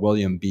for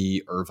William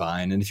B.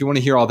 Irvine. And if you want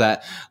to hear all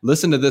that,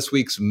 listen to this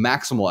week's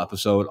Maximal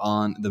episode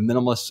on the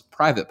Minimalist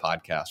Private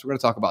podcast. We're going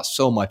to talk about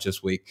so much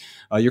this week.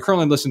 You're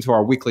currently listening to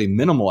our weekly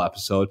Minimal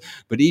episode,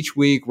 but each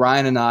week,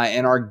 Ryan and I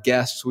and our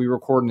guests, we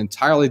record an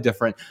entirely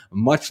different,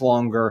 much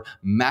longer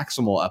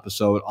Maximal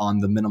episode on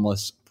the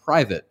Minimalist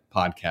Private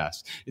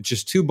podcast. It's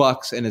just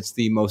 $2, and it's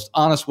the most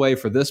honest way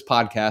for this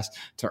podcast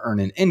to earn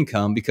an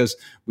income because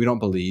we don't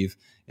believe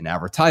in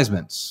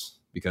advertisements,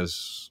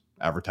 because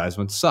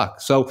advertisements suck.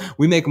 So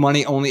we make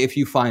money only if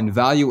you find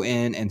value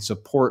in and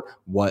support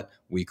what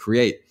we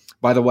create.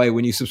 By the way,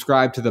 when you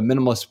subscribe to the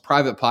Minimalist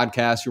Private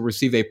podcast, you'll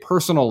receive a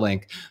personal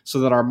link so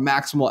that our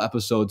Maximal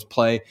episodes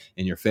play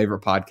in your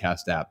favorite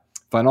podcast app.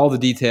 Find all the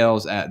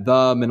details at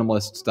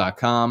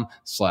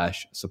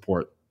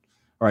theminimalists.com/support.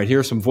 All right, here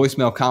are some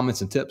voicemail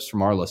comments and tips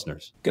from our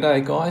listeners.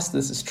 G'day guys,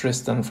 this is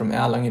Tristan from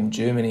Erlangen,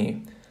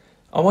 Germany.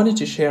 I wanted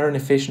to share an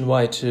efficient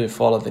way to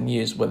follow the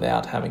news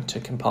without having to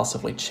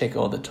compulsively check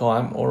all the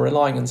time or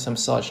relying on some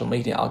social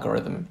media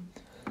algorithm.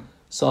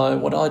 So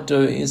what I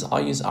do is I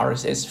use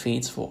RSS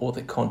feeds for all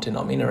the content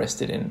I'm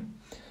interested in.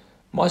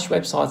 Most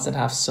websites that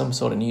have some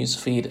sort of news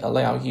feed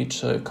allow you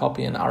to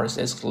copy an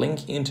RSS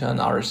link into an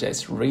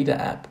RSS reader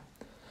app.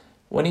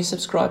 When you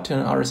subscribe to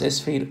an RSS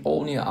feed,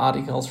 all new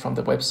articles from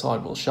the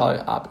website will show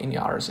up in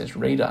your RSS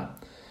reader.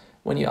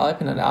 When you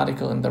open an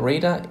article in the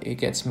reader, it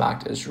gets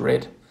marked as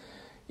read.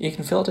 You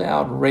can filter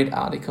out read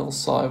articles,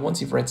 so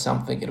once you've read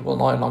something, it will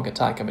no longer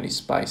take up any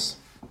space.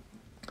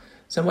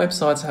 Some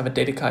websites have a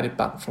dedicated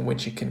button from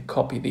which you can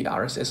copy the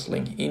RSS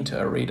link into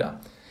a reader.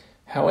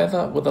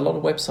 However, with a lot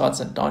of websites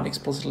that don't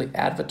explicitly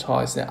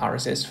advertise their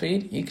RSS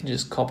feed, you can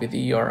just copy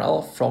the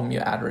URL from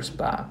your address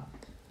bar.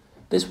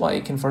 This way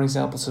you can, for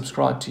example,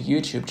 subscribe to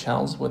YouTube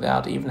channels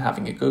without even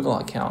having a Google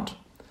account.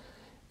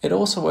 It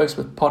also works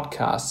with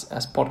podcasts,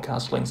 as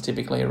podcast links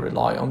typically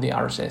rely on the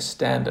RSS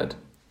standard.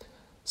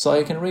 So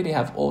you can really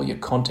have all your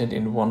content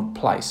in one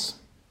place.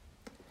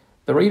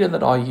 The reader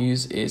that I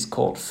use is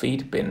called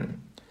Feedbin.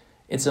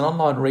 It's an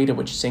online reader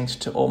which syncs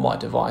to all my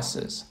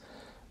devices.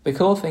 The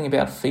cool thing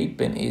about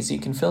Feedbin is you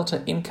can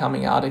filter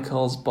incoming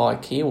articles by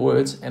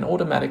keywords and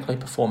automatically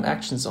perform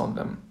actions on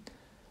them.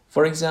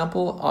 For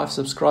example, I've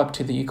subscribed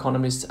to The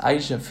Economist's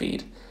Asia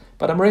feed,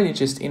 but I'm really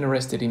just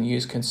interested in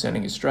news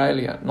concerning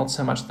Australia, not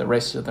so much the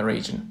rest of the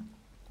region.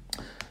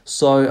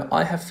 So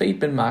I have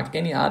Feedbin mark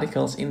any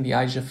articles in the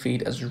Asia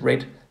feed as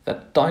read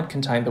that don't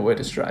contain the word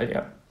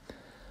Australia.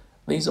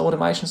 These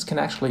automations can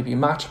actually be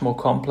much more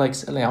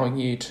complex, allowing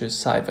you to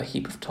save a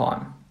heap of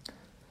time.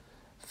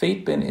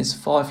 Feedbin is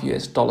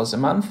 $5 a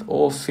month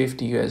or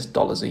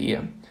 $50 a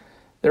year.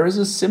 There is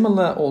a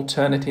similar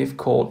alternative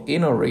called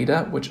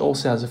InnoReader, which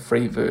also has a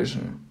free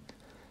version.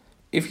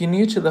 If you're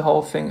new to the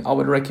whole thing, I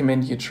would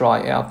recommend you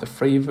try out the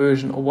free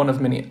version or one of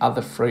many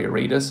other free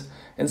readers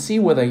and see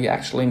whether you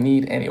actually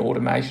need any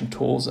automation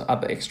tools or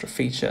other extra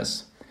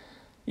features.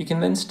 You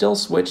can then still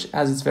switch,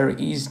 as it's very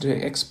easy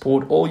to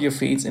export all your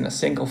feeds in a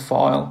single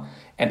file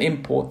and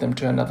import them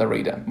to another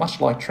reader,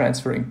 much like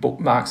transferring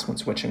bookmarks when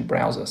switching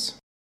browsers.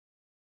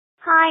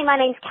 Hi, my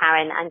name's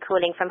Karen. I'm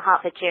calling from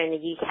Hertfordshire in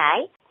the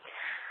UK.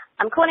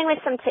 I'm calling with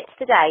some tips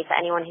today for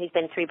anyone who's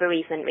been through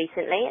bereavement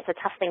recently. It's a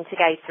tough thing to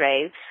go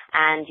through,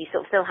 and you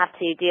sort of still have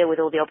to deal with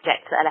all the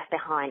objects that are left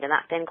behind, and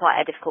that's been quite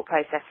a difficult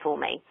process for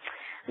me.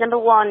 Number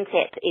one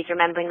tip is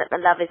remembering that the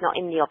love is not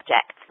in the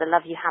objects. The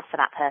love you have for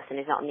that person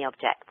is not in the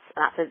objects. And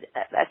that's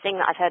a thing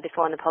that I've heard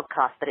before in the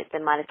podcast, but it's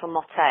been my little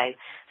motto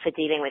for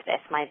dealing with this.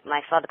 My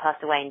father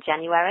passed away in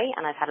January,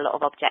 and I've had a lot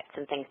of objects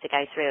and things to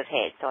go through of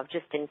his. So I've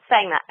just been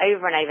saying that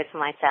over and over to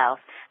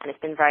myself, and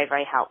it's been very,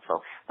 very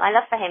helpful. My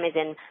love for him is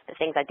in the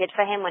things I did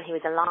for him when he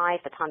was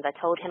alive, the times I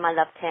told him I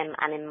loved him,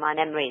 and in my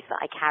memories that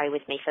I carry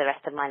with me for the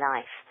rest of my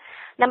life.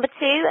 Number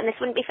two, and this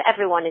wouldn't be for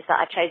everyone, is that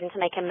I've chosen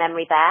to make a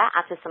memory bear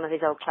out of some of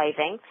his old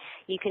clothing.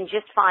 You can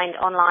just find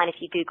online,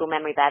 if you Google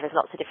memory bear, there's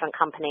lots of different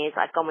companies.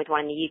 I've gone with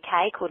one in the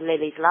UK called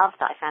Lily's Love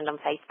that I found on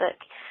Facebook.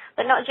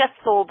 But not just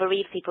for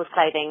bereaved people's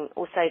clothing,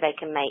 also they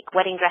can make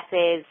wedding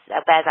dresses,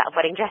 bears out of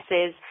wedding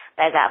dresses,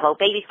 bears out of old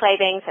babies'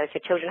 clothing. So if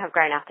your children have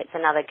grown up, it's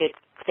another good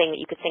thing that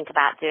you could think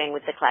about doing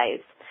with the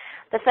clothes.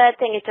 The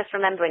third thing is just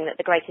remembering that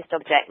the greatest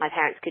object my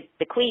parents could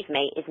bequeath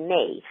me is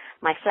me,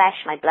 my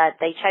flesh, my blood.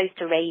 They chose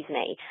to raise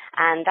me,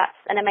 and that's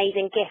an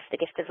amazing gift,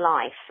 the gift of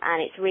life,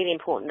 and it's really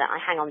important that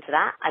I hang on to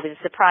that. I was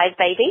a surprise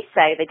baby,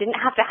 so they didn't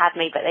have to have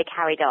me, but they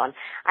carried on.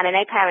 And I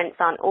know parents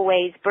aren't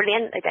always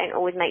brilliant, they don't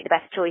always make the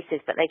best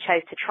choices, but they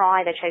chose to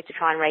try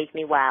and raise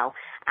me well.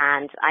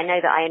 And I know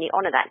that I only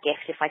honour that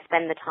gift if I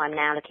spend the time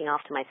now looking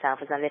after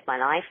myself as I live my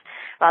life,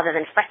 rather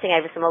than fretting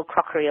over some old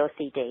crockery or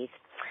CDs.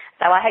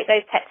 So I hope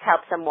those tips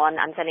help someone.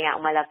 I'm sending out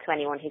all my love to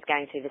anyone who's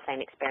going through the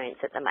same experience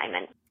at the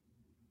moment.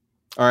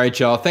 All right,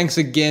 y'all. Thanks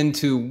again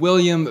to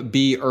William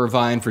B.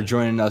 Irvine for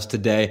joining us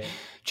today.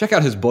 Check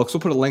out his books.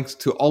 We'll put a link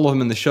to all of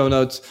them in the show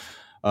notes.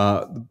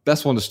 The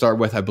best one to start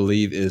with, I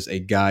believe, is A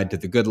Guide to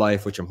the Good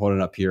Life, which I'm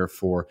holding up here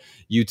for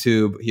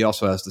YouTube. He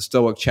also has The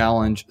Stoic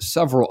Challenge,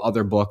 several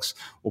other books.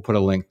 We'll put a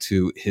link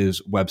to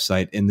his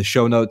website in the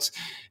show notes.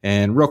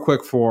 And real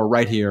quick for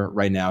right here,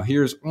 right now,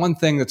 here's one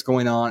thing that's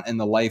going on in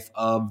the life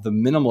of the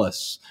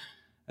minimalists.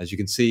 As you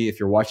can see, if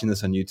you're watching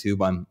this on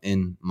YouTube, I'm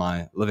in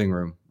my living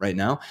room right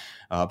now.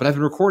 But I've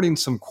been recording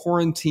some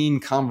quarantine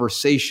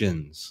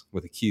conversations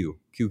with a Q,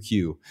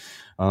 QQ,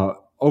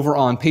 over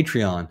on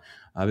Patreon.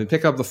 I've been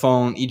picking up the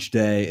phone each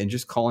day and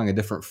just calling a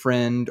different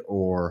friend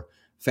or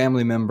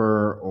family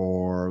member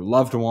or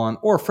loved one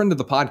or a friend of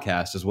the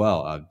podcast as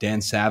well.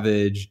 Dan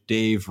Savage,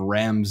 Dave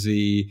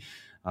Ramsey,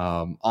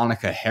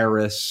 Annika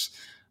Harris,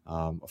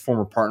 a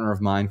former partner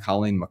of mine,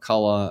 Colleen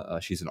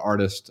McCullough. She's an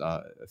artist.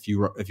 If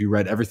you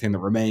read Everything That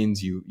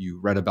Remains, you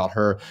read about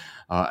her.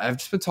 I've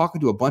just been talking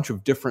to a bunch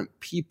of different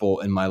people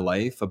in my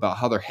life about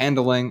how they're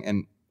handling,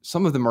 and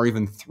some of them are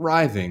even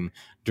thriving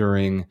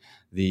during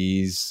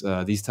these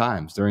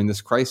times, during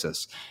this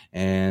crisis.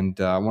 And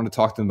I want to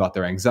talk to them about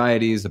their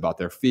anxieties, about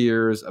their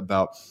fears,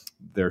 about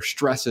their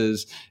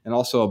stresses, and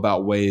also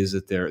about ways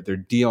that they're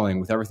dealing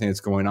with everything that's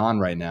going on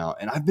right now.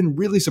 And I've been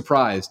really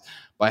surprised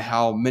by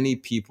how many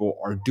people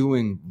are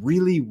doing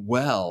really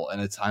well in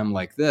a time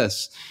like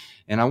this.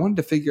 And I wanted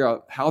to figure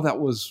out how that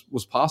was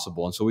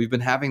possible. And so we've been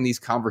having these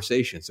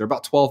conversations. They're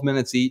about 12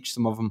 minutes each.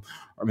 Some of them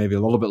are maybe a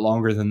little bit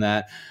longer than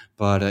that.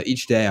 But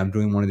each day I'm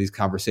doing one of these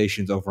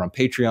conversations over on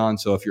Patreon.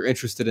 So if you're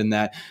interested in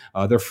that,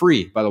 they're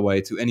free, by the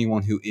way, to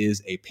anyone who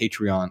is a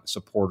Patreon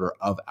supporter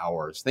of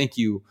ours. Thank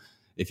you.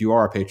 If you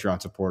are a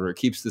Patreon supporter, it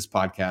keeps this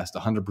podcast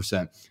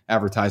 100%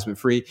 advertisement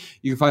free.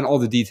 You can find all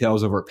the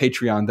details over at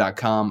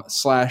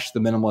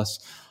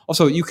patreon.com/theminimalist.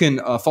 Also, you can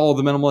follow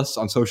The Minimalists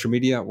on social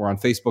media. We're on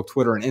Facebook,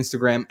 Twitter, and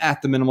Instagram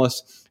at The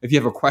Minimalists. If you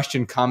have a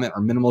question, comment,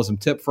 or minimalism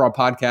tip for our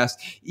podcast,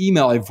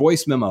 email a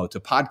voice memo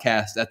to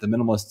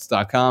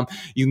podcast@theminimalists.com.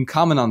 You can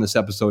comment on this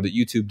episode at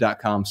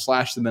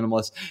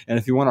youtube.com/theminimalists. And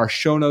if you want our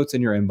show notes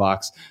in your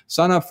inbox,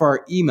 sign up for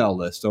our email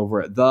list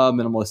over at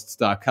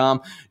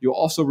theminimalists.com. You'll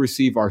also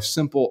receive our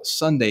Simple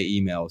Sunday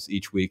emails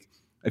each week.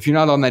 If you're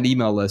not on that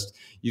email list,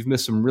 you've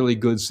missed some really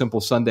good Simple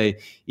Sunday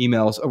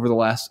emails over the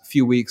last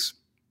few weeks.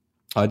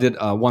 I did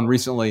one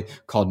recently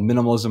called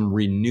Minimalism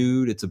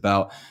Renewed. It's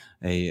about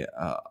a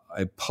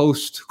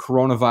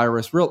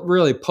post-coronavirus,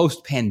 really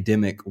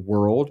post-pandemic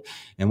world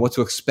and what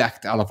to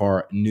expect out of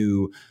our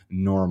new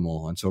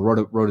normal. And so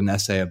wrote an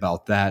essay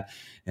about that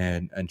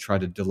and tried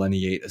to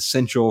delineate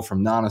essential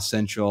from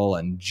non-essential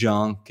and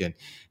junk and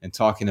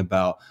talking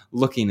about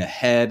looking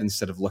ahead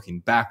instead of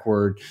looking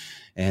backward.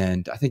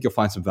 And I think you'll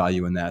find some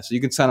value in that. So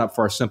you can sign up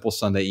for our Simple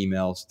Sunday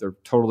emails. They're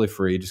totally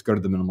free. Just go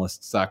to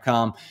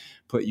theminimalists.com.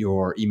 Put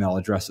your email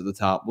address at the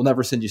top. We'll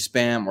never send you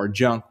spam or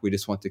junk. We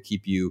just want to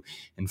keep you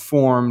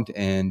informed,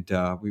 and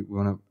we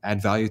want to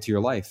add value to your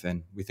life.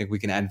 And we think we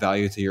can add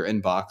value to your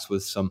inbox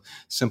with some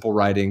simple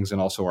writings and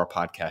also our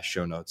podcast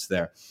show notes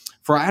there.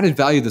 For our added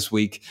value this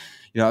week,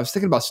 I was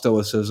thinking about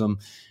Stoicism,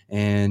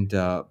 and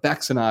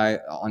Bex and I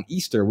on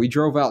Easter, we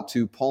drove out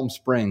to Palm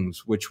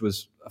Springs, which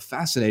was a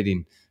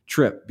fascinating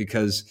trip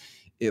because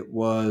it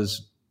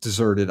was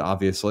deserted,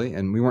 obviously,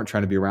 and we weren't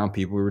trying to be around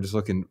people. We were just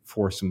looking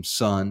for some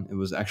sun. It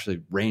was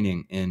actually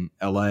raining in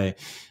LA.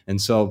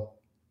 And so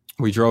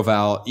we drove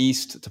out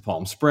east to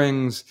Palm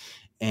Springs,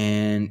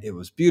 and it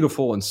was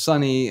beautiful and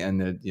sunny,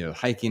 and the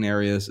hiking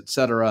areas,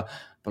 etc.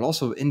 But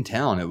also in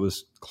town, it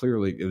was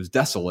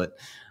desolate.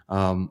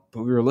 But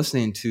we were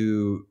listening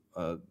to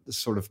this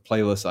sort of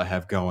playlist I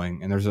have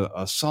going, and there's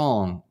a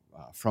song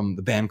from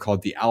the band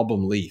called The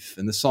Album Leaf.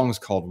 And the song is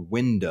called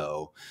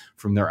Window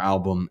from their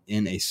album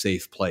In a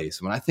Safe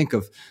Place. When I think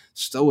of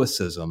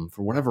Stoicism,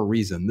 for whatever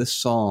reason, this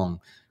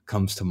song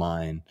comes to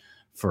mind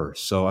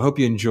first. So I hope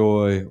you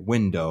enjoy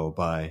Window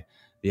by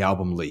The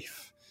Album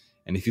Leaf.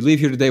 And if you leave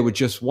here today with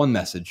just one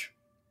message,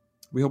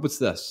 we hope it's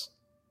this: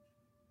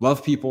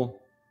 love people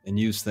and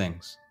use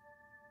things,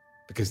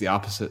 because the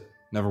opposite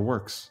never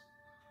works.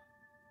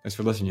 Thanks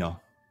for listening,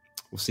 y'all.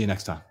 We'll see you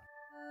next time.